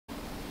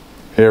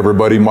Hey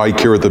everybody, Mike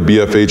here at the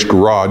BFH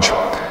Garage.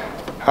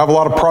 I have a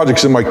lot of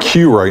projects in my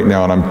queue right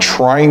now and I'm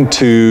trying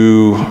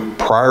to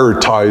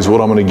prioritize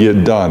what I'm going to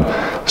get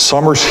done.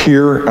 Summer's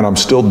here and I'm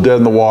still dead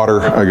in the water.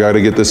 I got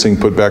to get this thing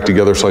put back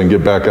together so I can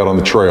get back out on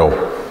the trail.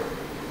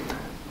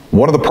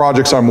 One of the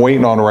projects I'm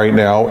waiting on right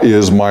now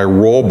is my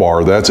roll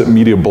bar. That's at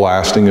media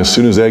blasting. As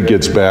soon as that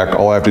gets back,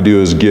 all I have to do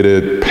is get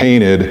it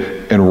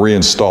painted and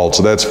reinstalled.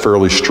 So that's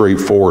fairly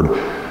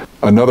straightforward.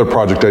 Another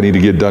project I need to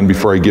get done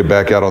before I get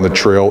back out on the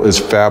trail is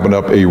fabbing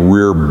up a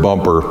rear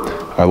bumper.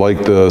 I like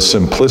the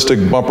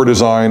simplistic bumper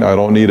design. I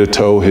don't need a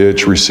tow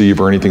hitch,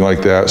 receiver, or anything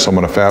like that. So I'm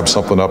going to fab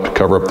something up to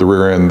cover up the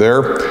rear end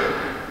there.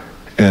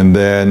 And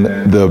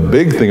then the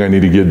big thing I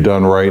need to get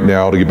done right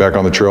now to get back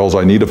on the trails,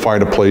 I need to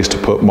find a place to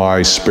put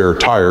my spare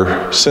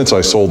tire since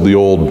I sold the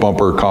old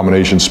bumper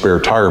combination spare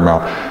tire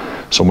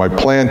mount. So my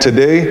plan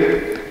today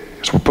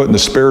is we're putting the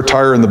spare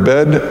tire in the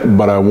bed,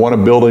 but I want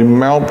to build a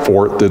mount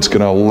for it that's going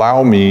to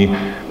allow me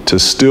to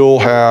still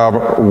have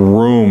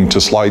room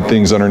to slide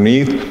things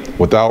underneath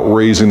without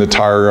raising the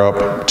tire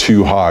up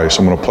too high.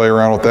 So I'm going to play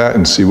around with that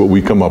and see what we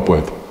come up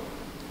with.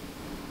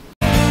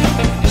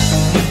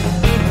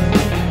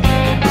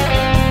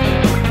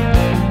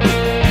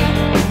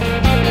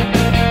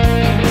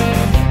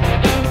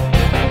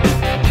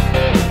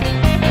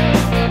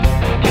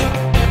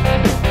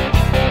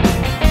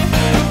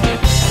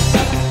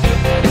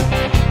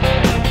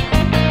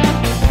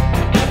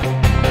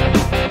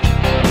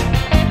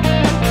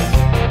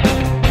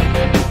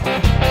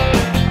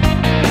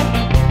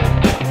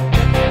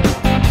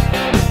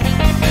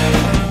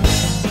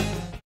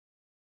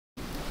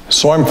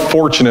 So I'm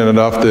fortunate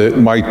enough that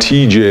my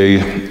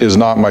TJ is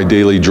not my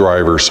daily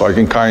driver, so I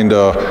can kind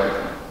of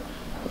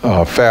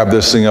fab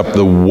this thing up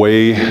the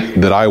way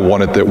that I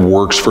want it that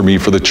works for me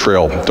for the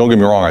trail. Don't get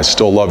me wrong, I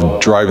still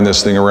love driving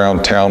this thing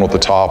around town with the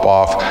top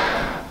off.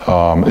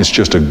 It's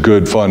just a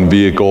good, fun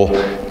vehicle,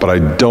 but I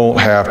don't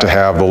have to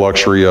have the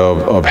luxury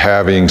of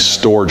having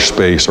storage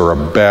space or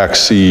a back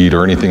seat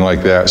or anything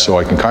like that, so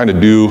I can kind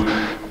of do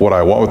what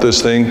I want with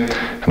this thing,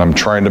 and I'm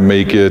trying to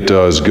make it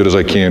as good as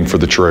I can for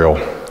the trail.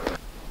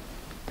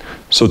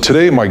 So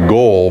today my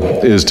goal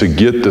is to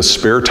get the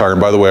spare tire, and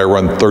by the way I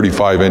run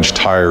 35-inch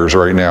tires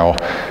right now.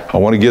 I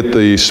want to get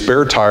the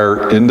spare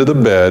tire into the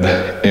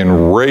bed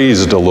and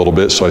raised a little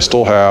bit so I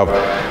still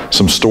have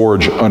some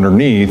storage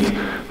underneath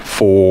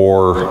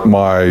for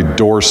my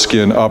door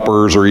skin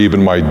uppers or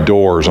even my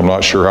doors. I'm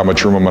not sure how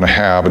much room I'm going to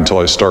have until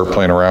I start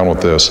playing around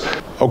with this.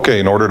 Okay,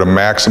 in order to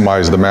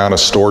maximize the amount of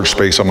storage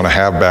space I'm going to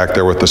have back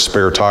there with the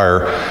spare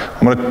tire,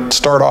 I'm going to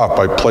start off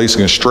by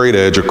placing a straight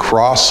edge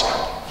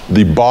across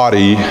the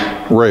body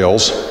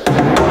rails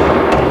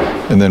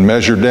and then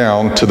measure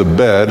down to the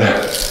bed,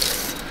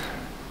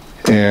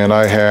 and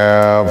I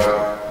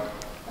have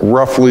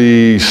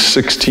roughly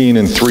 16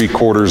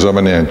 3/4 of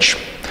an inch.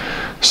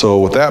 So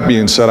with that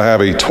being said, I have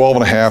a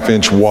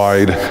 12.5-inch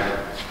wide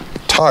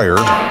tire,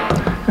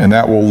 and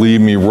that will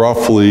leave me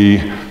roughly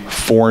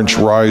 4-inch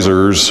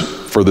risers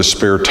for the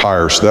spare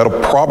tire. So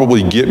that'll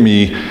probably get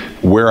me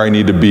where I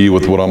need to be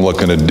with what I'm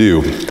looking to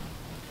do.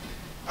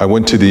 I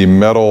went to the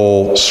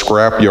metal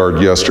scrap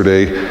yard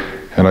yesterday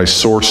and I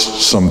sourced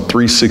some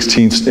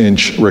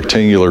 3/16-inch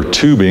rectangular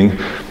tubing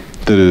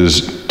that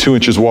is 2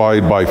 inches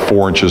wide by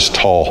 4 inches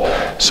tall.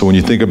 So when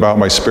you think about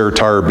my spare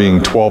tire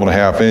being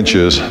 12.5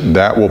 inches,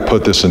 that will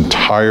put this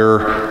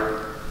entire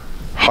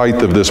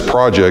height of this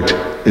project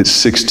at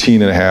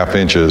 16.5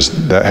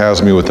 inches. That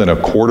has me within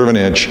 1/4 of an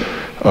inch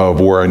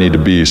of where I need to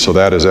be. So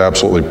that is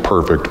absolutely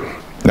perfect.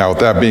 Now with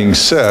that being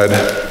said,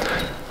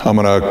 I'm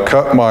gonna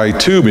cut my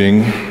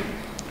tubing,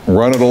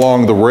 run it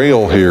along the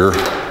rail here,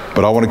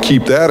 but I want to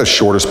keep that as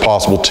short as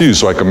possible too,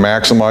 so I can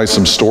maximize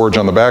some storage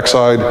on the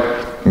backside,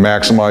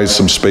 maximize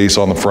some space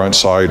on the front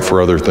side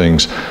for other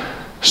things.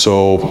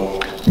 So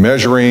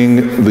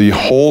measuring the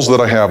holes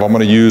that I have, I'm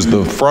going to use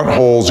the front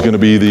hole is going to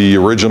be the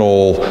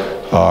original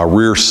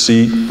rear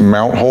seat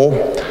mount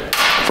hole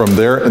from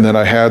there, and then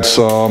I had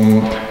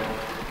some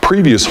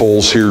previous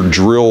holes here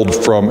drilled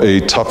from a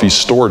Tuffy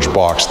storage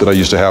box that I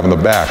used to have in the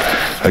back.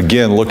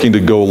 Again, looking to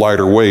go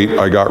lighter weight,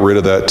 I got rid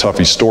of that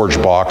Tuffy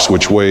storage box,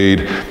 which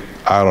weighed,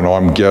 I don't know,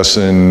 I'm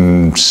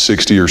guessing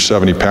 60 or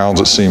 70 pounds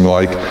it seemed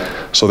like.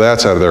 So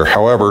that's out of there.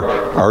 However,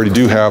 I already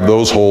do have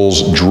those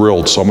holes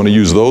drilled, so I'm going to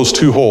use those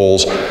 2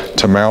 holes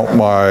to mount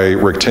my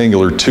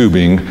rectangular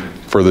tubing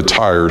for the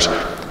tires.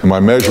 And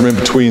my measurement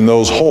between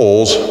those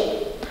holes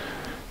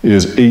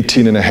is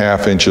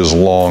 18.5 inches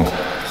long.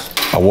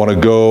 I want to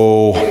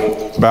go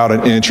about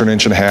 1 inch or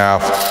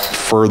 1.5 inches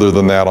further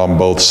than that on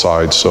both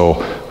sides. So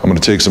I'm going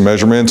to take some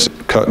measurements,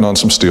 cutting on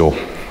some steel.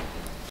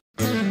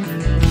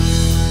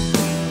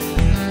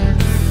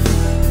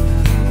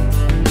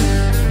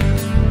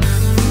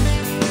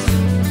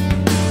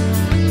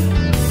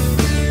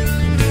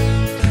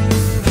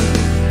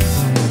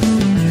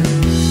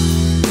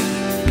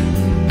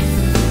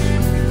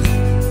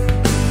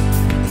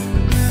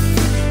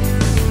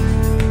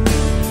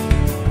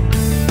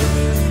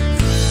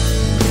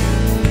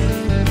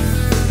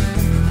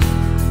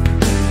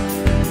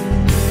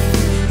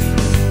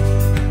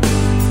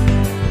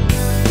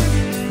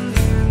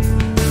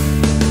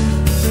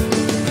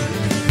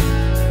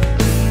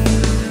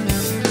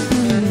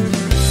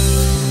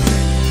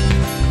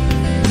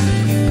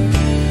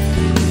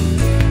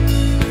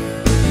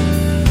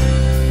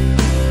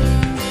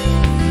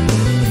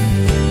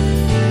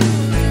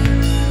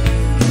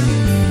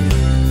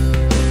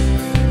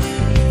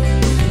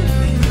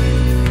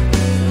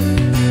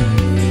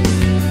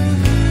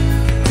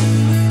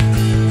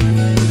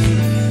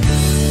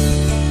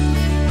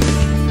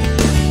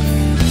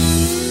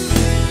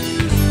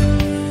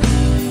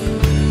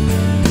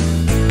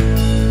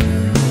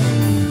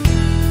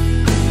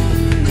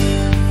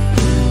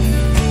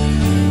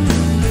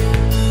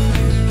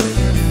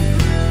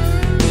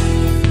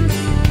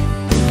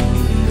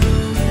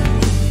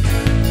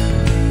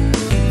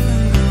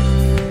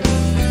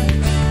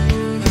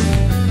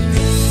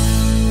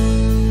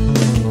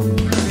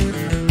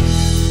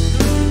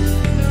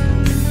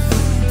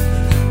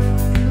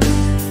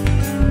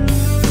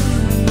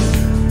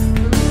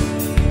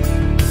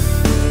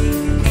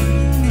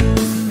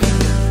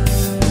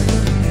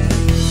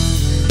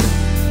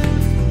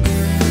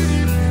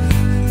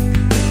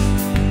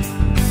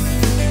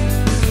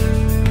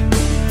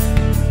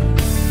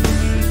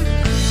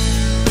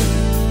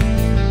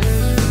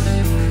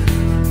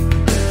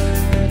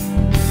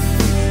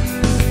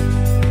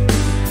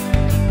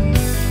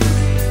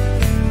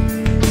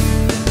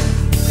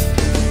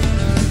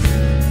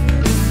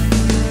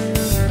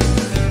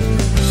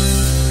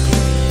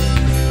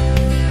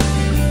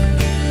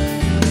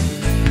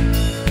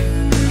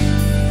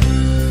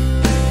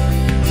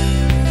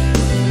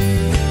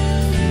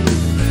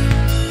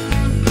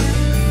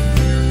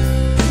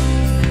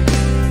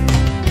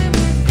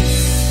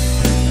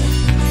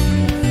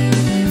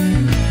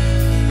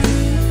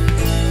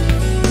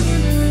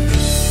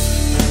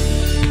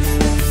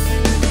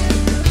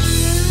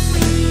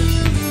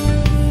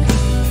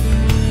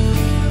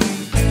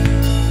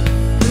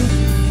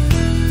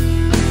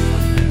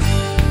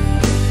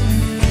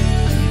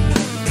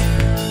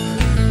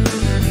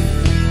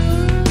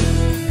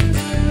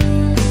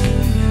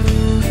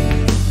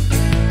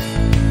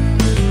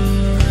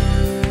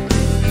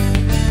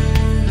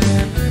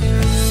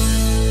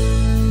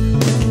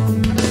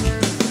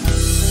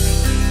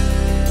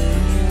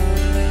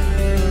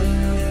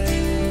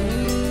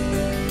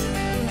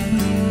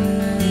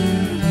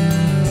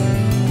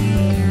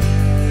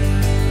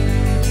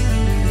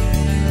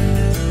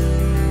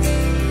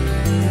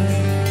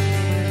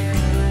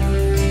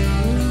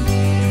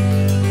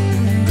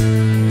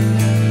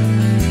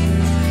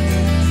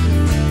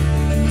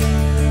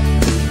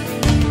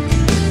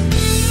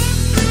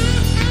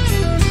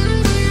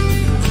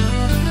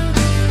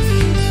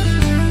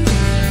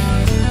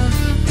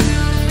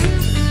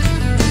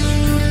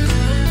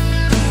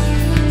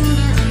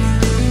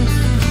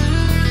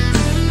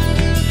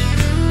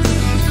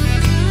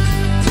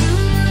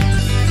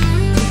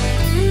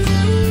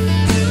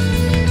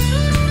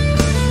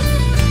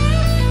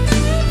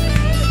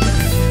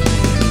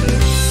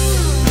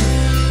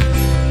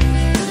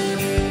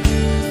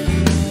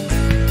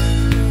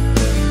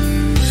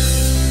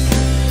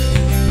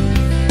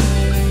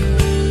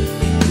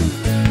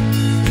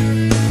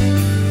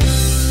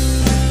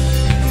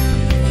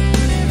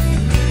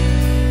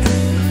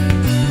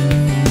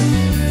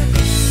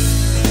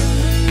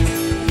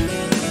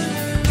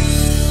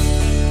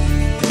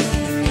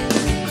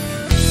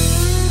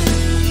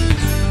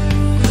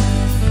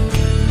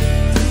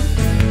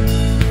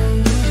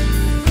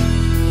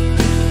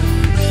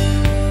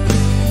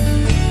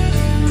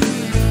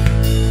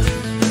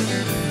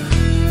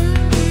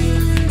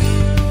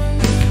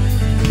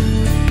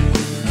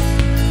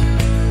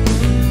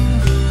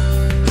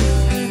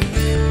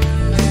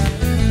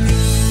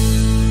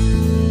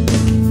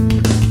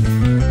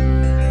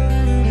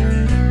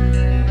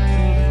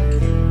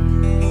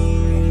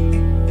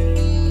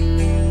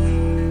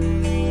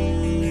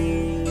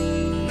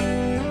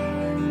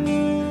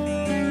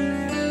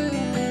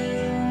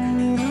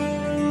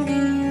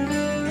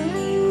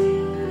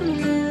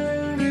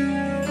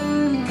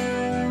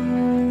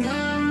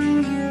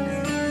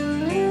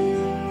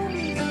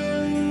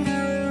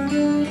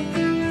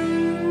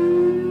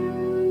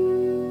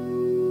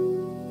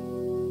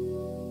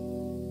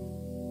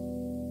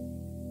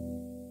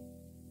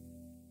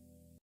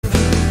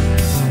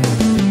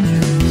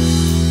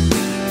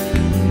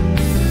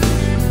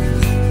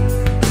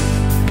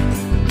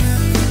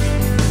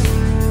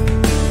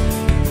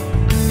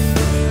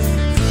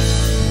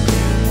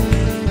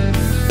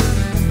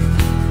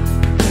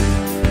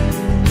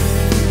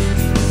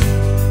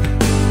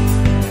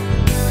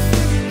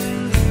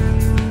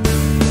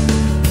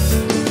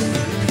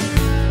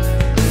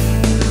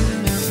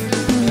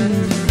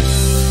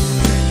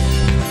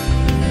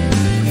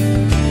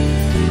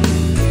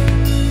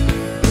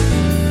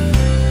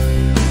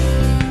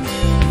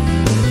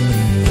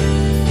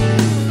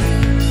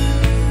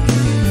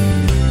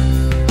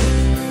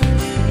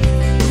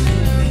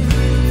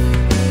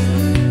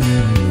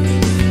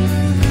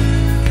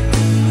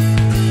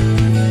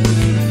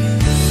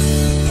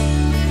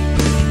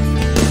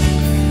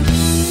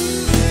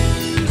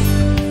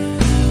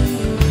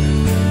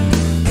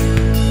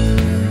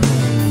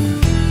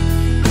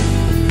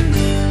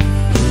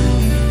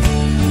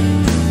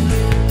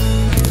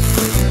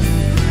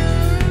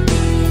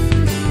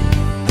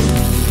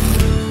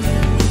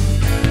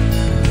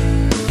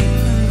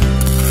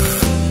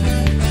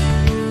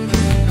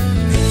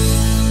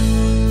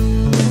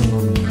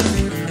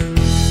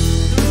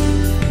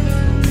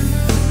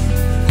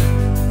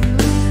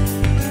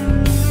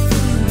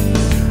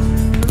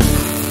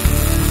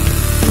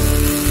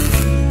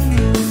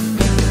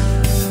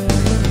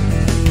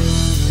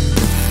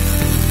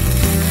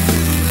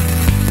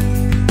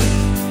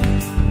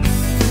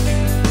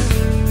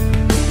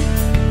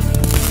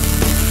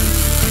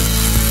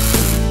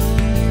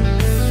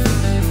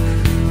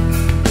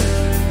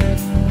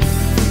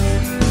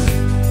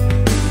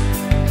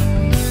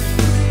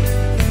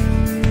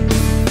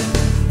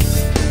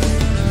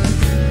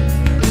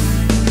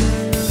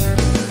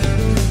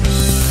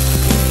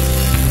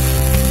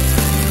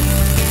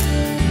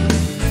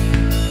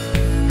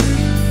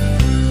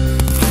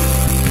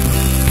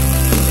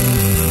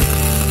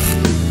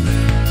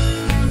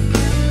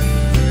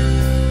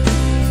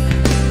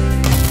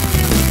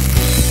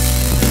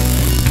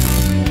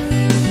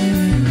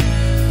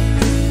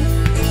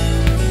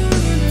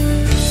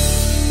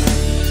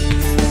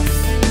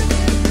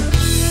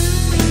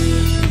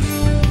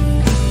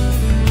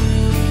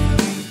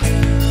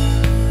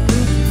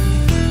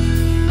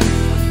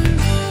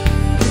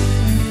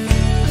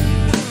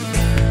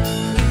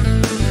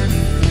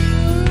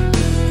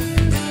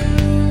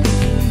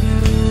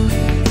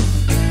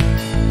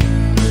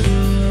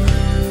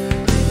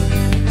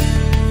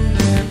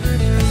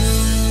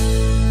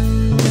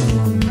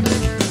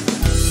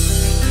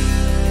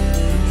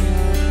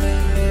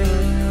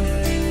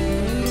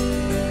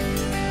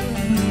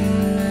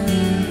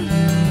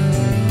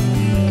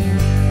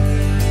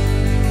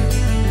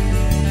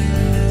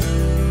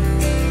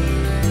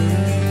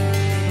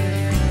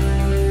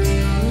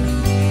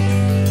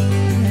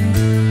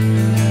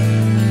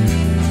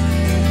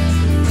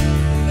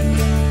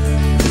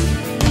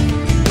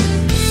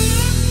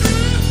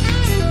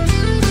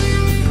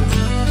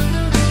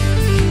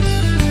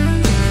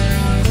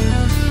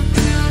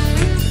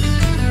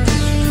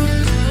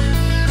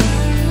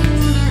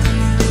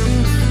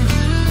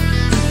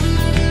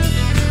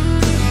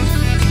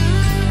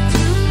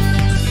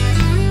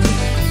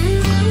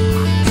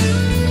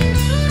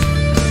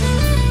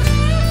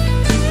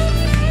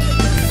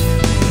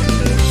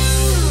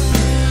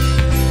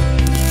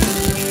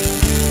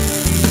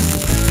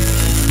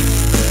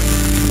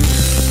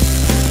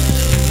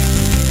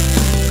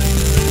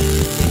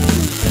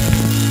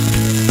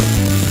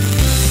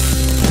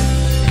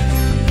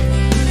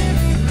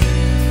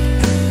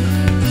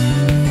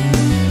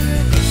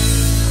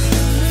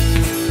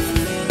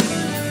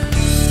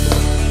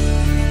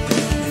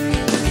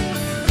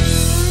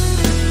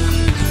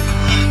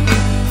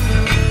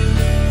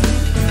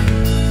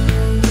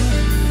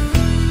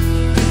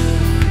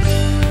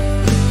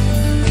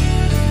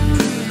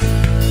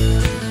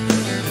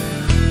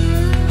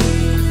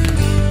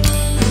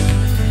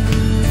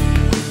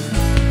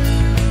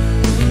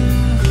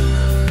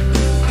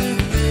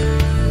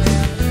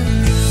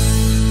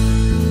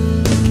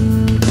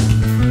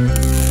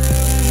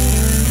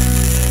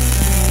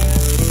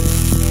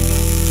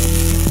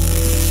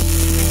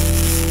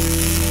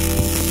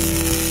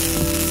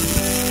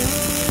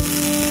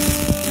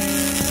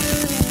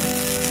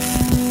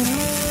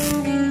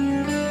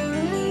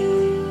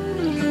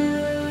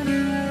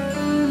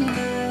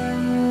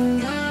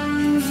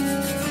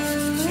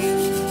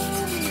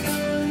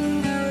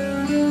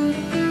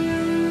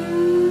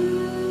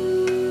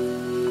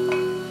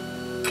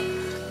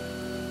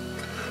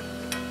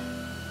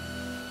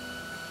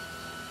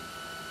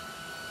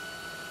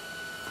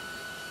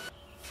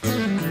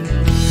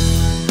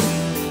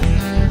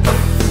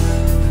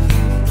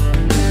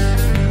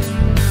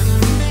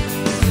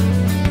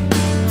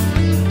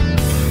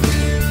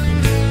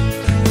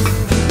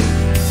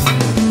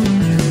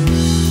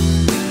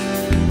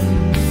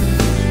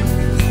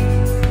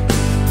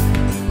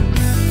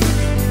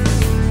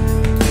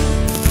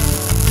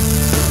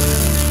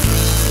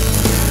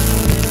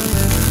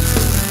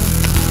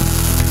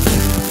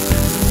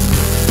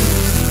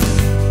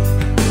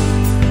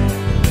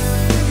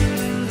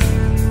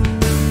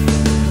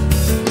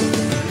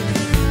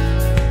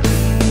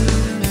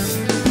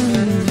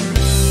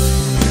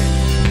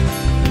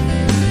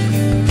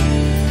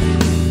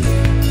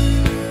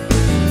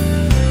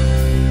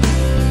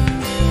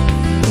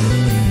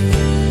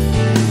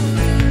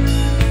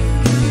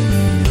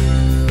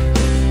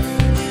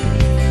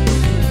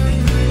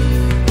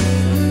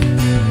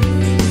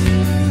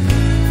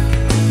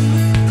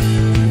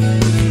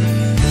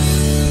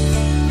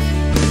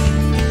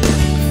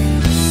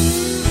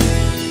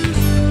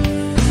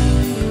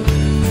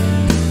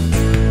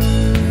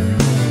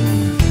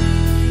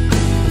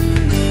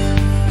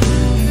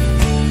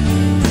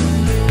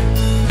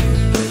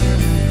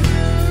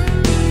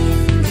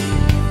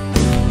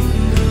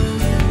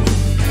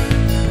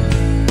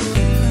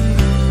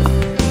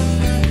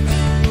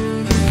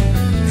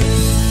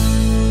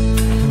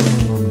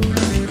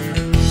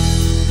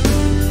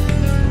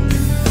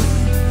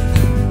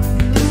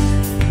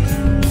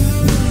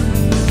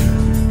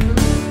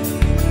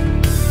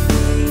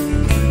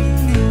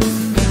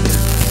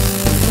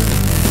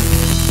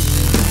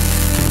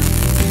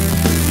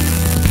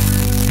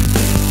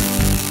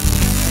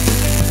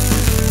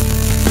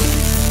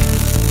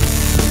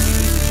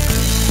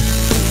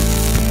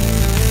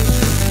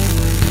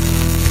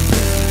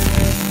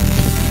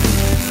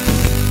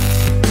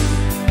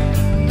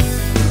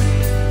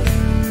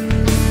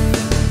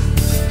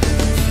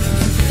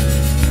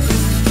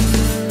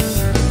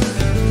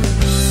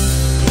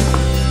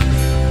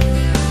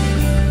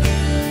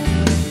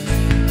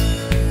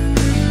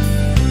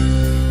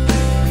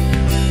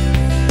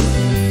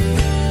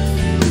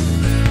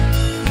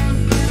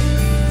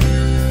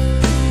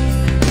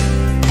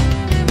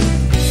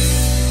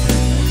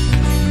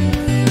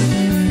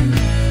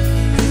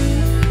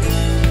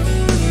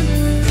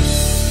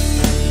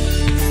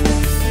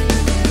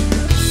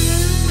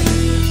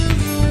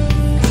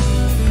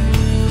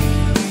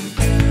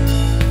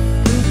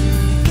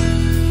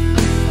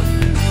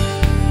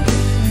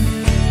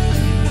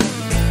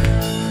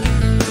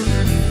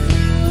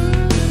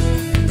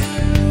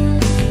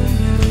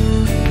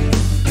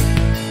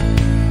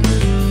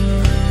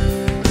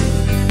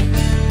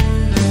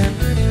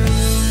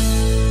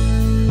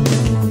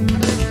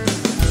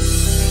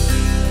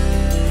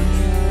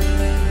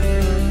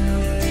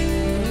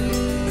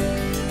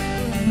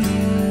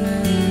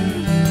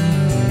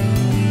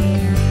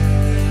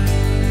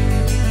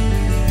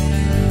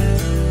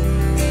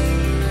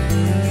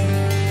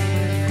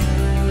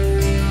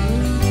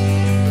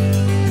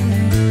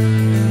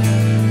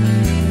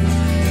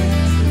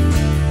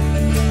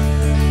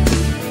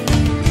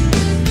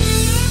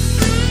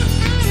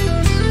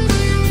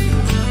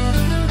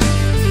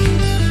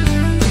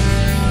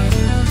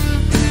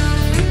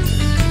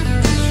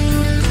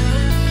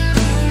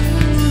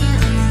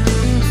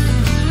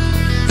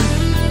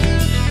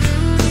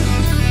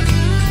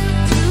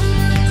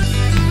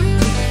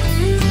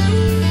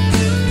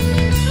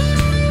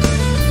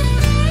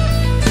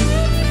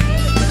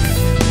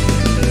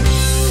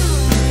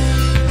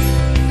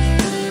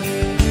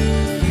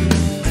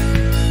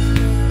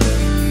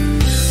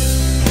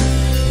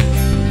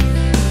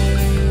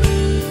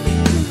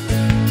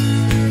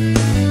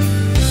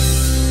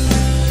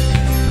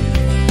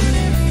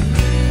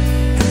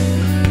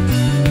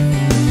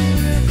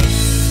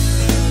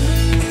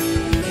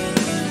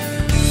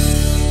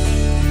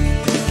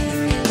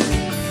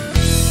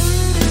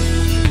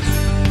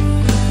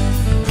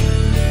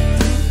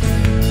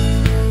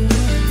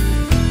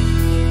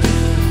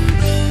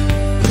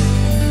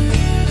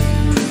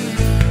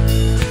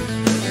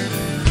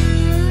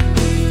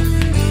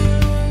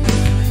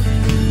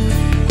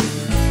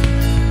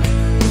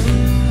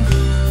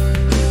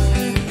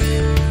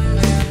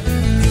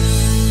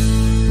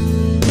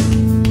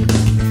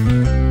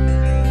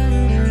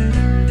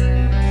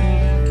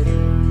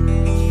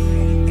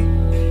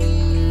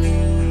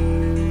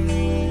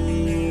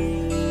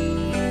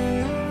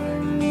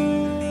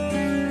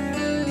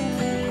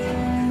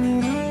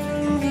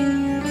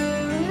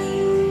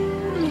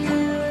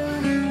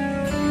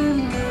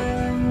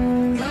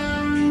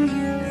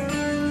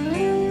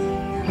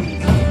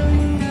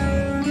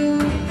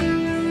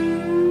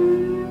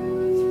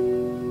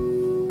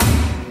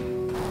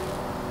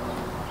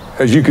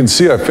 As you can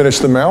see, I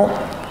finished the mount.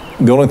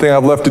 The only thing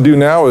I've left to do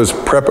now is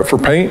prep it for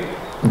paint,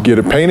 get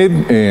it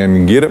painted,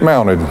 and get it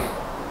mounted.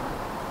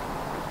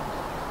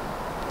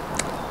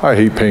 I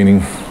hate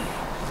painting.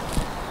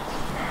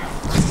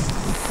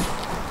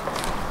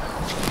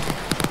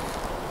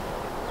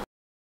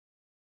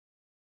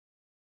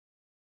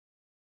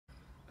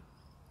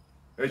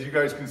 As you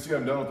guys can see,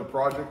 I'm done with the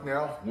project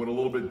now. Went a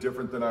little bit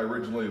different than I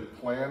originally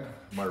planned.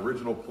 My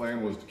original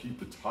plan was to keep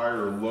the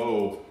tire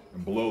low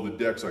and below the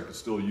deck so I could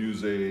still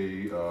use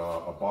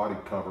a body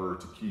cover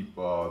to keep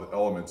the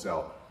elements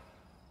out.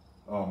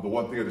 The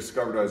one thing I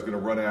discovered, I was going to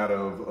run out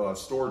of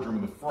storage room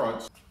in the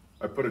front.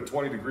 I put a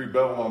 20-degree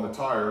bevel on the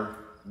tire,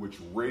 which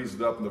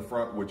raised it up in the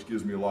front, which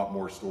gives me a lot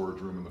more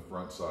storage room in the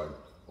front side.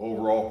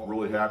 Overall,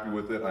 really happy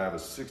with it. I have a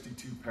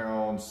 62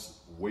 pounds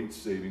weight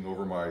saving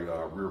over my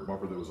rear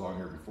bumper that was on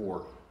here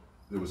before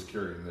that was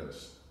carrying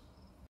this.